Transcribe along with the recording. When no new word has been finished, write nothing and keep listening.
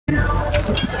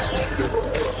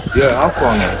Yeah, how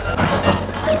far now?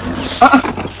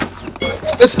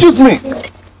 Excuse me.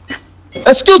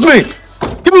 Excuse me.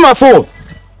 Give me my phone.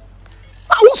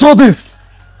 What's all this?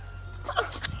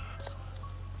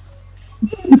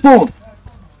 Give me the phone.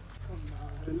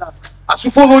 Relax. I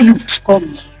should follow you.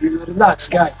 Come, relax,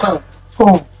 guy. Come.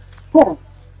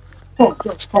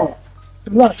 Just come.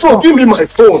 Relax. Bro, give me my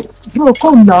phone. Bro,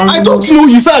 come now. I don't know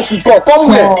you said I should come.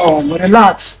 Come here. Come,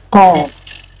 relax. Come.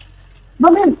 No,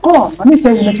 man, come. I need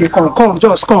to make you come. Come,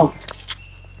 just come.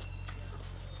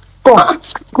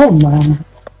 Come, man.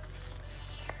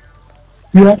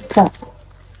 Yeah, come.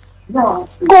 No.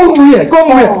 Come here.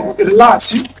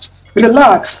 Relax.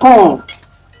 Relax. Come.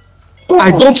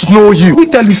 I don't know you. We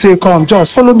tell you say come.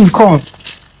 Just follow me. Come.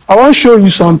 I want to show you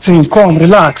something. Come.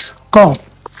 Relax. Come.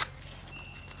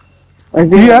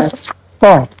 Here.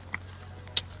 Come.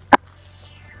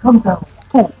 Calm down.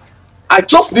 Come. I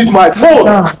just need my phone.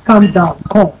 Calm down.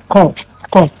 Come.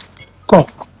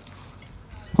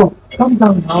 Calm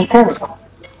down now. Come.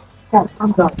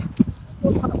 Calm down.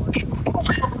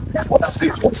 What is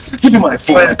it? Give me my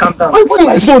phone. Wait, calm down. I want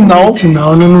my phone now.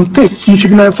 No. Take. You should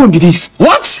be my phone. Be this.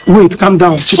 What? Wait, calm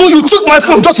down. So you took my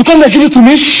phone just to come and give it to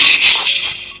me?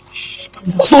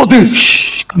 What's all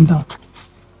this? Calm down.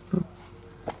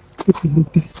 Take a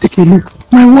look there. Take a look.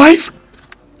 My wife?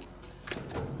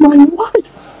 My wife?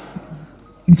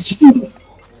 You see? My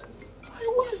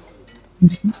wife? You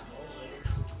see?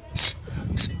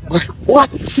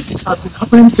 What? This has been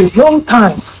happening for a long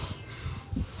time.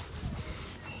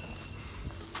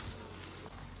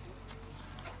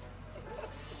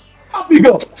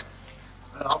 Abigail!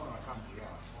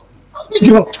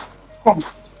 Abigail! Come.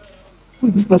 Who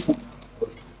is this person?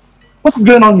 What is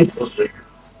going on here? What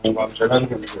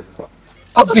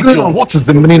is going on? What is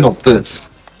the meaning of this?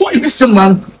 What is this young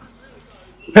man?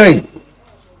 Hey,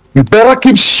 you better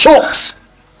keep short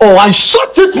or I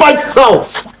shut it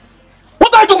myself.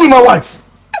 What are you doing with my wife?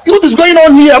 What is going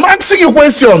on here? I'm asking you a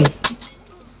question.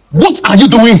 What are you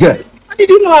doing here? How did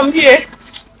you know I'm here?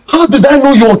 How did I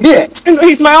know you're here? You know,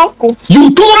 he's my uncle. You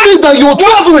told me that you're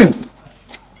traveling.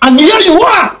 And here you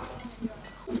are.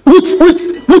 Wait.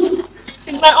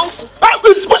 He's my uncle. What?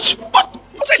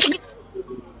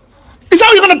 Is that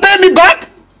how you're going to pay me back?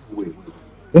 Wait.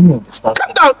 Let me understand.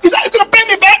 Calm down. Is that how you're going to pay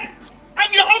me back?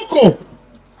 I'm your uncle.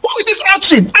 What is this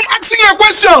action? I'm asking you a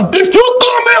question. If you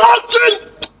call me action,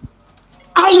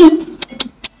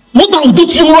 what I'll do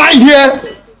to you right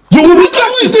here, you will regret.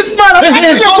 Who is this man? I'm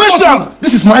asking you a question.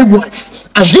 This is my wife,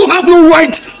 and you have no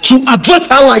right to address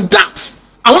her like that.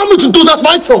 Allow me to do that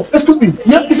myself. Excuse me.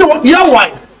 Yeah, is it your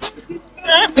wife?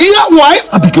 Your wife?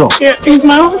 Abigail. Yeah, he's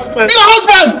my husband. Your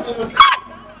husband?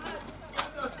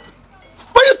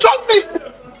 Why you talk me?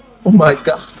 Oh my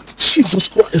God. Jesus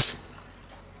Christ.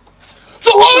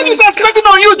 So all this is escalating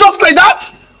on you just like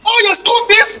that? All your school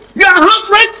fees, your house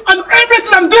rent, and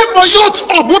everything I'm doing for you. Shut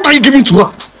up! What are you giving to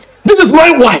her? This is my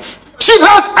wife. She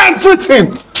has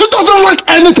everything. She doesn't like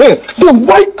anything. Then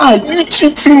why are you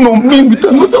cheating on me with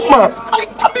another man?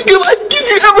 Abigail, I give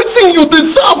you everything you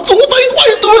deserve. So why are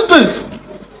you doing this?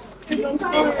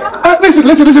 Listen.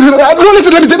 No,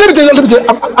 listen. Let me tell you.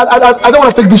 I don't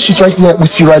want to take this shit right here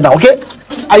with you right now. Okay?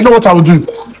 I know what I will do.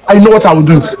 No,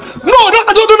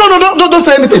 don't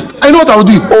say anything. I know what I will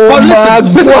do. Oh, but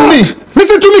listen to me.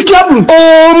 Listen to me carefully.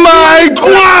 Oh my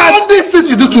God! All these things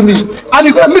you do to me, and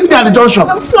you're gonna meet me at the junction.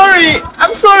 I'm sorry,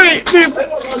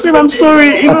 babe. I'm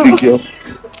sorry.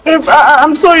 Babe,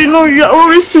 I'm sorry. You know, you're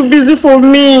always too busy for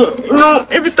me. You know,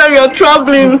 every time you're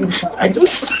traveling,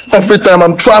 Every time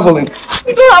I'm traveling,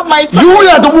 you don't have my time. You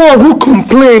are the one who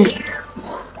complained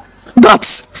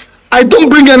that I don't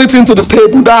bring anything to the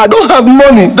table, that I don't have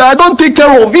money, that I don't take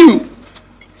care of you.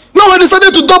 Now I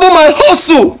decided to double my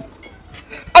hustle.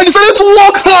 I decided to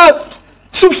work hard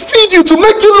to feed you, to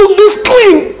make you look this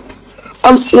clean.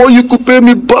 And all you could pay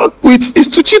me back with is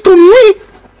to cheat on me,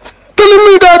 telling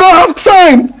me that I don't have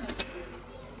time.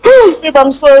 Babe,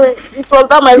 I'm sorry. It was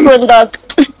that my friend that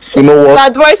You know what?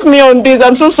 advised me on this.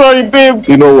 I'm so sorry, babe.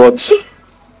 You know what?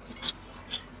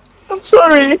 I'm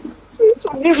sorry. Please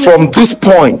forgive me. From this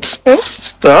point,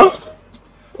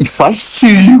 if I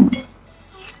see you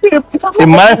in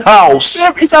my house,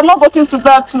 if I'm not getting to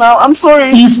that now, I'm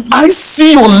sorry. If I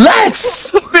see your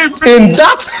legs in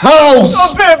that house,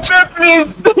 oh, babe,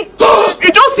 please.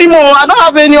 You don't see him. I don't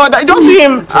have any other. You don't see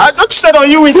him. I don't cheat on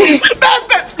you with him. Babe,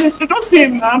 please. You don't see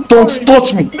him now. Don't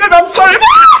touch me. Babe, I'm sorry.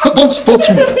 Don't touch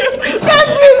me. Babe,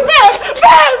 please, babe.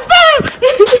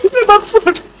 Babe, I'm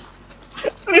sorry.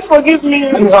 Please forgive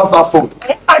me. Let me have that phone.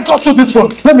 I got you this phone.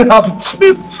 Let me have it.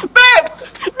 Babe.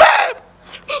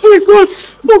 my God.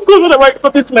 Oh God, what have I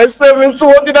got into myself into?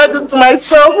 What did I do to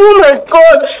myself? Oh my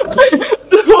God. Babe,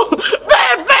 please.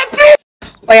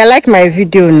 Oh, you like my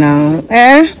video now?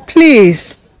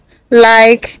 Please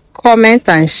like, comment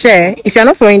and share. If you're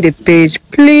not following the page,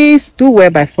 please do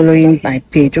well by following my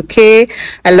page. Okay,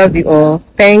 I love you all.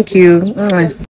 Thank you.